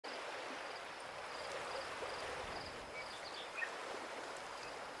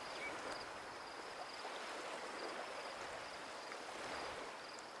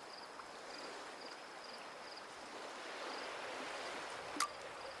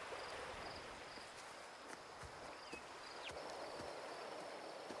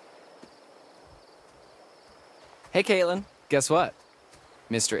Hey, Caitlin, guess what?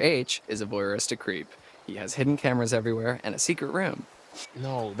 Mr. H is a voyeuristic creep. He has hidden cameras everywhere and a secret room.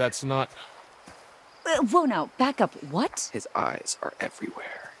 No, that's not... Whoa, now, back up. What? His eyes are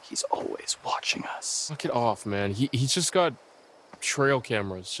everywhere. He's always watching us. Knock it off, man. He's just got trail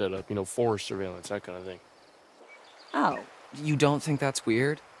cameras set up, forest surveillance, that kind of thing. Oh. You don't think that's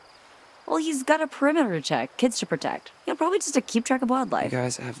weird? Well, he's got a perimeter to check, kids to protect. Probably just to keep track of You wildlife.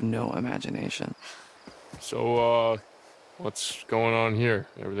 guys have no imagination. So, what's going on here?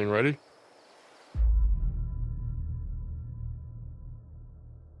 Everything ready?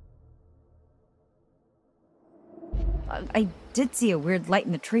 I did see a weird light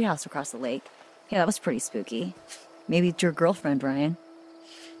in the treehouse across the lake. Yeah, that was pretty spooky. Maybe it's your girlfriend, Brian.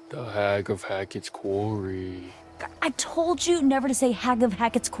 The Hag of Hackett's Quarry. I told you never to say Hag of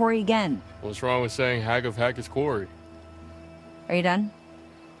Hackett's Quarry again. What's wrong with saying Hag of Hackett's Quarry? Are you done?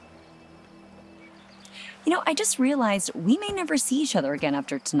 I just realized we may never see each other again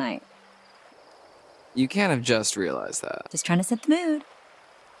after tonight. You can't have just realized that. Just trying to set the mood.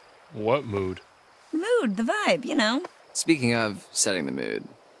 What mood? The mood, the vibe. Speaking of setting the mood,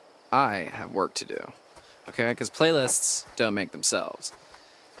 I have work to do. Okay? Because playlists don't make themselves.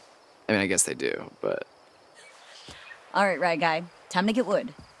 I mean, I guess they do, but... All right, right guy. Time to get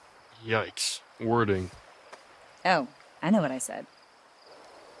wood. Yikes. Wording. Oh, I know what I said.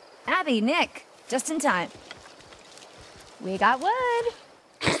 Abby, Nick, just in time. We got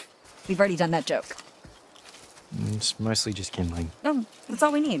wood. We've already done that joke. It's mostly just kindling. Oh, that's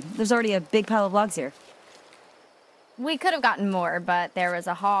all we need. There's already a big pile of logs here. We could have gotten more, but there was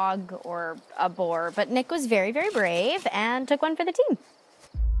a hog or a boar. But Nick was very, very brave and took one for the team.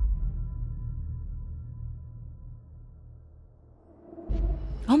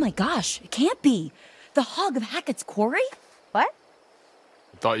 Oh my gosh, it can't be. The Hog of Hackett's Quarry? What?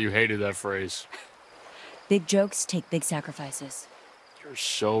 I thought you hated that phrase. Big jokes take big sacrifices. You're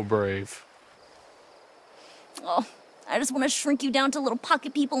so brave. Oh, I just want to shrink you down to little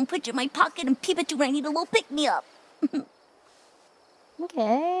pocket people and put you in my pocket and peep at you when I need a little pick-me-up.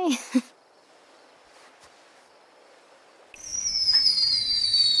 Okay.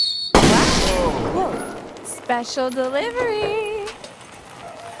 Whoa. Special delivery.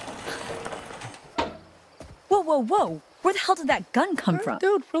 Whoa. Where the hell did that gun come from?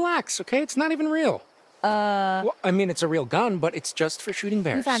 Dude, relax, okay? It's not even real. Well, I mean, it's a real gun, but it's just for shooting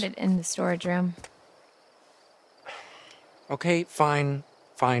bears. We found it in the storage room. Okay, fine.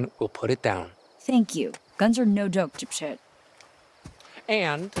 We'll put it down. Thank you. Guns are no joke, dipshit.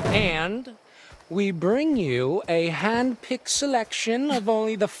 And we bring you a hand-picked selection of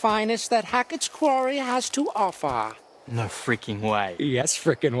only the finest that Hackett's Quarry has to offer. No freaking way. Yes,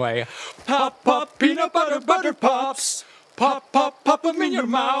 frickin' way. Pop, pop, peanut butter pops. Pop, pop, pop 'em in your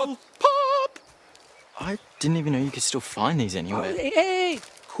mouth. Pop! I didn't even know you could still find these anywhere. Hey,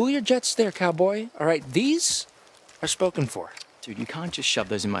 cool your jets there, cowboy. All right, these are spoken for. Dude, you can't just shove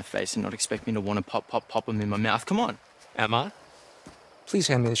those in my face and not expect me to want to pop them in my mouth. Come on. Emma, please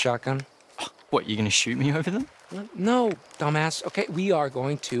hand me the shotgun. What, you gonna shoot me over them? No, dumbass. Okay, we are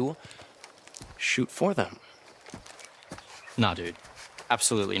going to shoot for them. Nah, dude.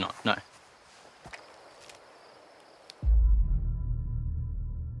 Absolutely not. No.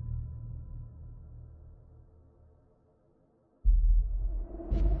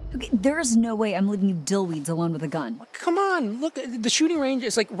 Okay, there is no way I'm leaving you dillweeds alone with a gun. Come on, look, the shooting range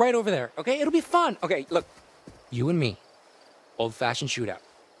is like right over there, okay? It'll be fun. Okay, look, you and me, old-fashioned shootout.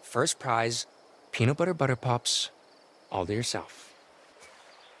 First prize, peanut butter pops, all to yourself.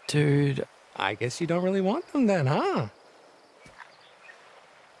 Dude. I guess you don't really want them then, huh?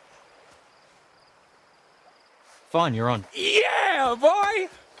 Fine, you're on. Yeah, boy!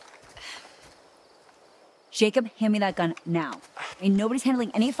 Jacob, hand me that gun now. I mean, nobody's handling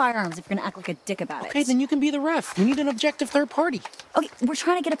any firearms if you're gonna act like a dick about it. Okay, then you can be the ref. We need an objective third party. Okay, we're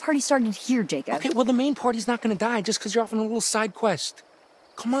trying to get a party started here, Jacob. Okay, well, the main party's not gonna die just because you're off on a little side quest.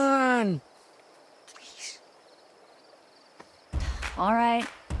 Come on. Please. All right.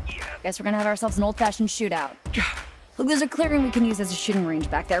 Guess we're gonna have ourselves an old-fashioned shootout. Look, there's a clearing we can use as a shooting range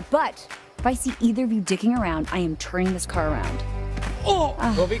back there, but if I see either of you dicking around, I am turning this car around. Oh,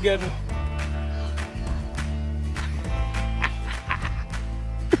 we'll be good.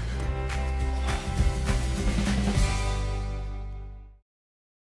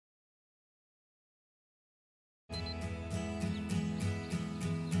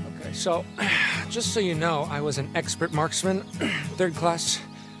 So, just so you know, I was an expert marksman, third class,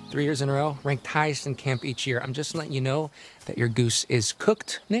 3 years in a row, ranked highest in camp each year. I'm just letting you know that your goose is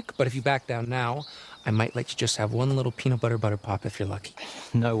cooked, Nick, but if you back down now, I might let you just have one little peanut butter pop if you're lucky.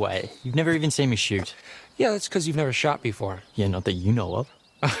 No way. You've never even seen me shoot. Yeah, that's because you've never shot before. Yeah, not that you know of.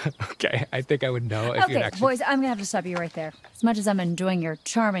 Okay, I think I would know if you'd Okay, actually... boys, I'm gonna have to stop you right there. As much as I'm enjoying your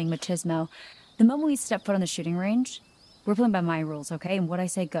charming machismo, the moment we step foot on the shooting range, we're playing by my rules, okay? And what I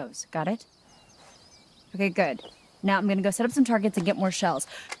say goes. Got it? Okay, good. Now I'm gonna go set up some targets and get more shells.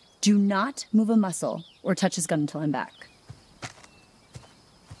 Do not move a muscle or touch his gun until I'm back.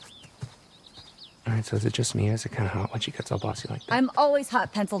 All right, so is it just me or is it kind of hot when she gets all bossy like that? I'm always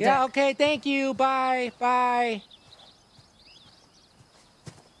hot, pencil dick. Yeah, okay, thank you. Bye. Bye.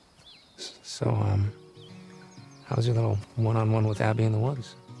 So, how's your little one-on-one with Abby in the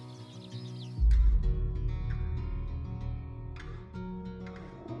woods?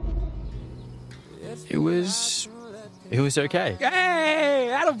 It was okay. Hey,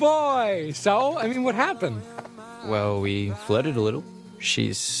 attaboy! So, I mean, what happened? Well, we flirted a little.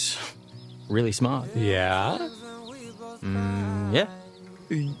 She's really smart. Yeah? Yeah.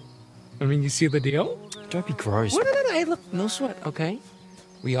 I mean, you see the deal? Don't be gross. No. Hey, look, no sweat, okay?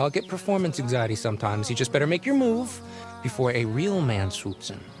 We all get performance anxiety sometimes. You just better make your move before a real man swoops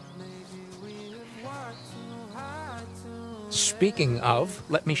in. Speaking of,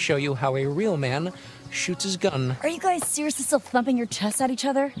 let me show you how a real man shoots his gun. Are you guys seriously still thumping your chests at each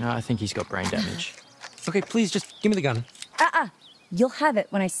other? No, I think he's got brain damage. Okay, please just give me the gun. You'll have it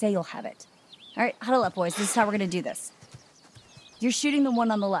when I say you'll have it. All right, huddle up, boys. This is how we're gonna do this. You're shooting the one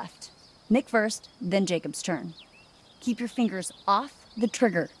on the left. Nick first, then Jacob's turn. Keep your fingers off the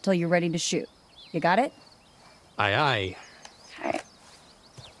trigger till you're ready to shoot. You got it? Aye, aye. All right.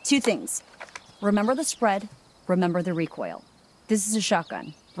 2 things. Remember the spread, remember the recoil. This is a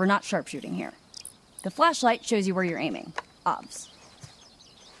shotgun. We're not sharpshooting here. The flashlight shows you where you're aiming. Obvs.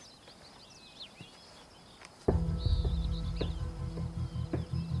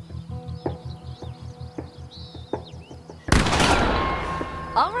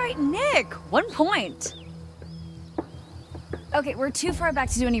 All right, Nick, 1 point. Okay, we're too far back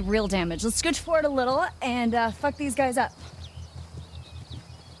to do any real damage. Let's scooch forward a little and fuck these guys up.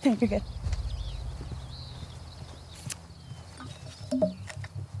 You're good. All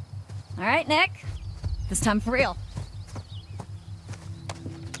right, Nick. This time for real.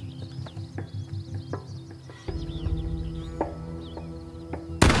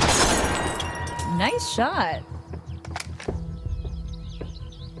 Nice shot.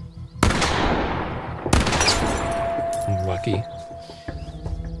 Lucky.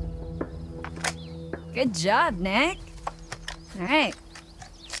 Good job, Nick. All right.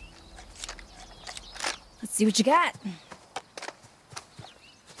 Let's see what you got.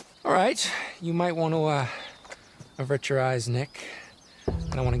 All right, you might want to avert your eyes, Nick.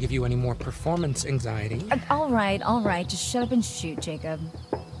 I don't want to give you any more performance anxiety. All right. Just shut up and shoot, Jacob.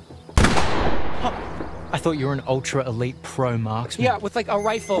 I thought you were an ultra elite pro marksman. Yeah, with like a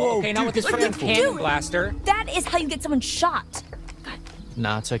rifle. Whoa, okay, not dude, with this this freaking rifle. cannon blaster. That is how you get someone shot.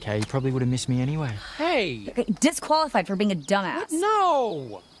 Nah, it's okay. You probably would have missed me anyway. Hey! Okay, disqualified for being a dumbass.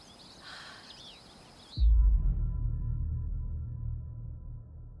 No!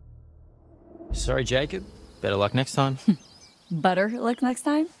 Sorry, Jacob. Better luck next time. Butter luck next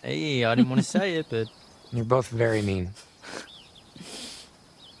time? Hey, I didn't want to say it, but... You're both very mean.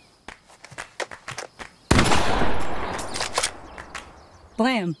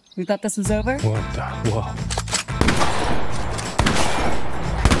 Blam. We thought this was over? What the? Whoa.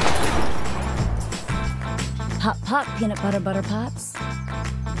 Pop, pop, peanut butter, butter pops.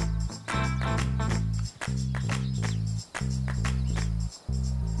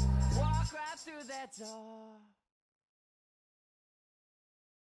 Walk right through that door.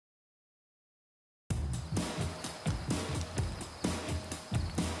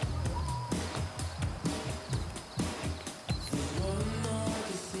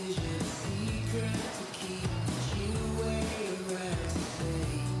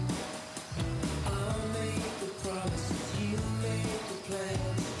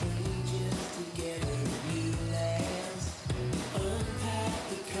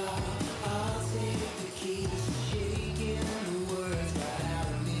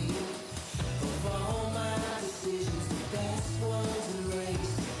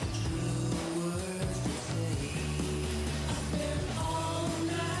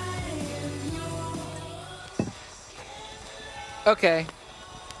 Okay.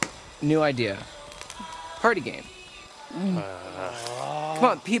 New idea. Party game. Come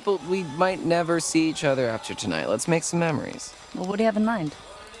on, people, we might never see each other after tonight. Let's make some memories. Well, what do you have in mind?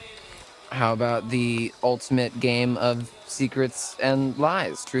 How about the ultimate game of secrets and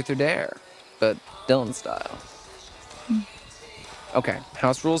lies, truth or dare, but Dylan style? Okay,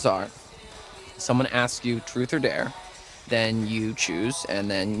 house rules are, someone asks you truth or dare, then you choose, and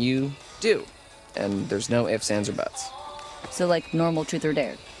then you do. and there's no ifs, ands, or buts. So, like, normal truth or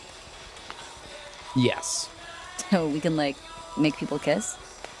dare. Yes. So we can, like, make people kiss?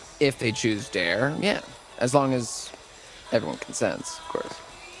 If they choose dare, yeah. As long as everyone consents, of course.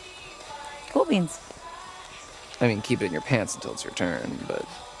 Cool beans. I mean, keep it in your pants until it's your turn, but...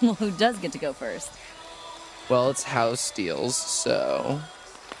 Well, who does get to go first? Well, it's house deals, so...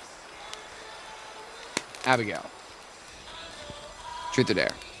 Abigail. Truth or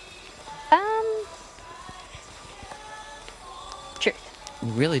dare? Truth.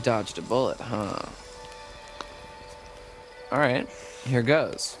 You really dodged a bullet, huh? Alright, here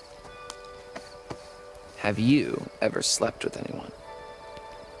goes. Have you ever slept with anyone?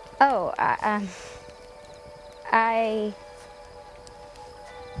 Oh, I...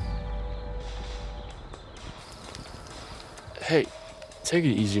 Hey, take it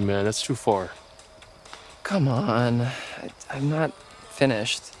easy, man. That's too far. Come on. I'm not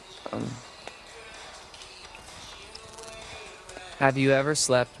finished. Have you ever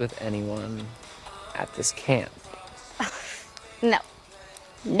slept with anyone at this camp? No.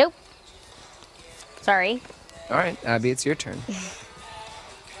 Nope. Sorry. All right, Abby, it's your turn.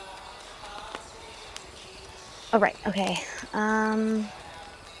 All right, okay.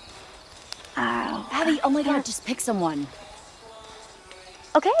 Abby, oh my god, just pick someone.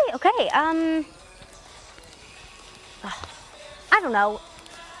 Okay. I don't know.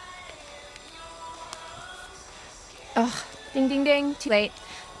 Ugh, ding, ding, ding. Too late.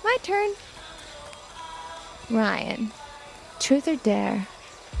 My turn. Ryan, truth or dare?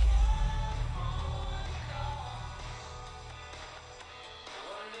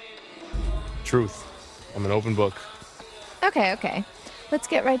 Truth. I'm an open book. Okay. Let's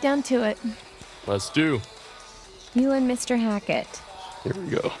get right down to it. Let's do. You and Mr. Hackett. Here we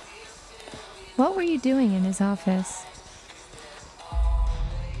go. What were you doing in his office?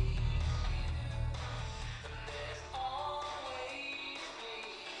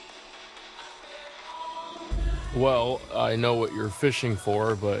 Well, I know what you're fishing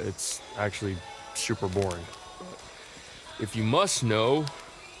for, but it's actually super boring. If you must know,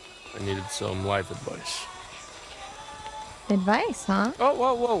 I needed some life advice. Advice, huh? Oh,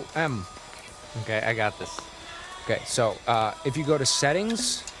 whoa. Okay, I got this. Okay, so if you go to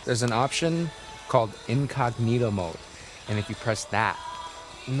settings, there's an option called incognito mode. And if you press that,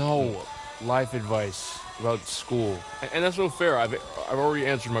 No, life advice about school. And that's no fair. I've already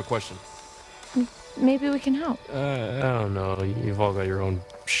answered my question. Maybe we can help. I don't know. You've all got your own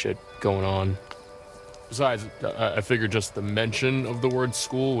shit going on. Besides, I figured just the mention of the word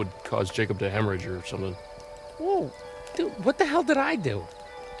school would cause Jacob to hemorrhage or something. whoa, dude, what the hell did I do?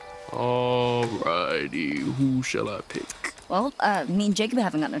 Alrighty, who shall I pick? Well, me and Jacob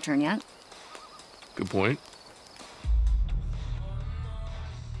haven't gotten a turn yet. Good point.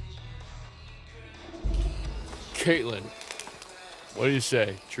 Caitlin, what do you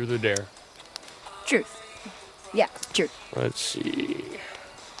say? Truth or dare? Truth. Yeah, truth. Let's see.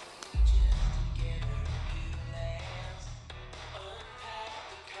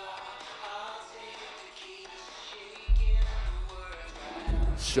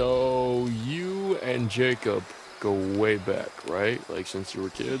 So you and Jacob go way back, right? Like since you were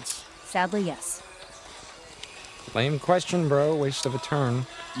kids? Sadly, yes. Lame question, bro. Waste of a turn.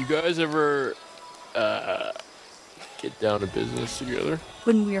 You guys ever get down to business together?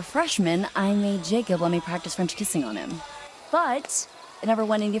 When we were freshmen, I made Jacob let me practice French kissing on him. But it never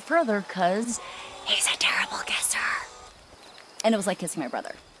went any further because he's a terrible kisser. And it was like kissing my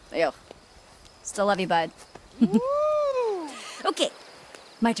brother. Ew. Still love you, bud. Okay,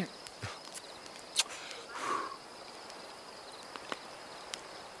 my turn.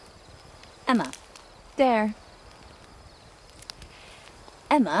 Emma. Dare.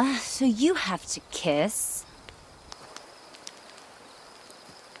 Emma, so you have to kiss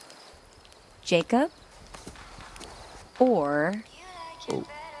Jacob or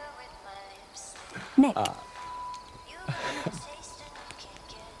Nick.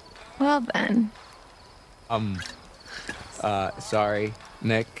 Well then. Sorry,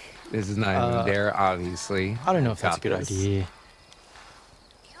 Nick. This is not even there, obviously. I don't know if that's a Got good this. idea.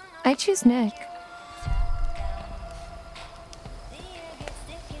 I choose Nick.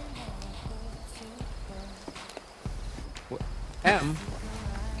 Em?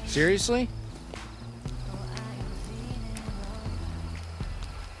 Seriously?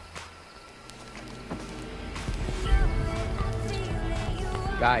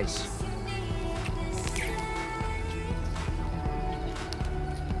 Guys.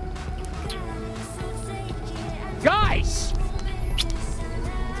 Guys!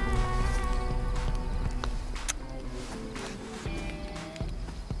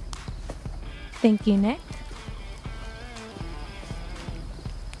 Thank you, Nick.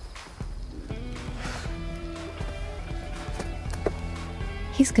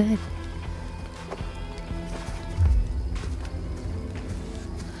 He's good.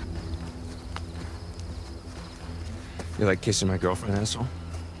 You like kissing my girlfriend, asshole?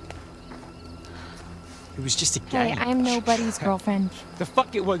 It was just a game. Hey, I'm nobody's girlfriend. The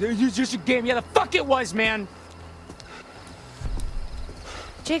fuck it was. It was just a game. Yeah, the fuck it was, man.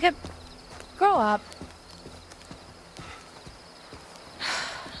 Jacob, grow up.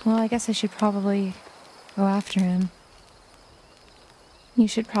 Well, I guess I should probably go after him. You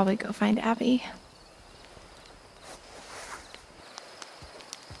should probably go find Abby.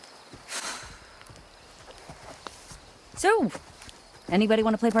 So, anybody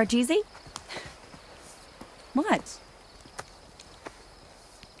want to play Parcheesi? What?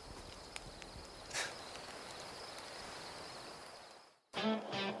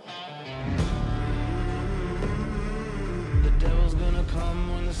 The devil's gonna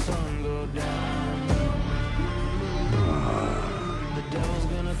come when the sun go down. The devil's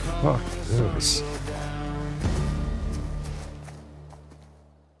gonna come when the sun go down.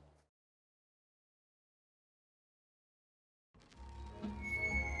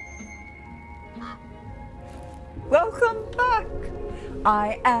 Welcome back.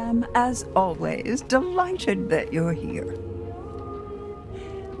 I am, as always, delighted that you're here.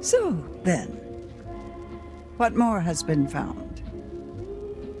 So, then, what more has been found?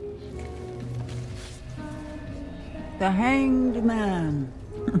 The Hanged Man.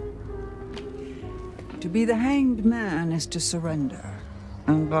 To be the Hanged Man is to surrender,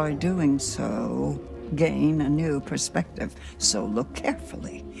 and by doing so, gain a new perspective. So look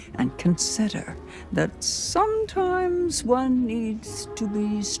carefully and consider that sometimes one needs to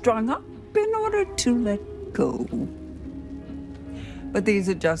be strung up in order to let go. But these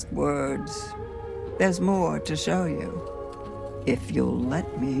are just words. There's more to show you, if you'll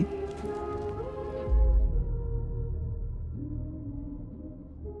let me.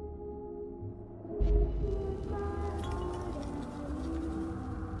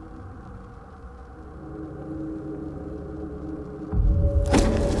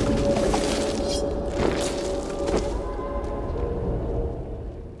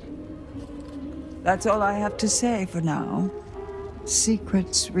 That's all I have to say for now.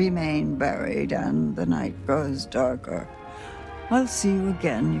 Secrets remain buried and the night grows darker. I'll see you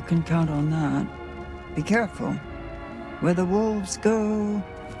again, you can count on that. Be careful. Where the wolves go,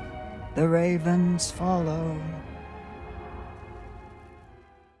 the ravens follow.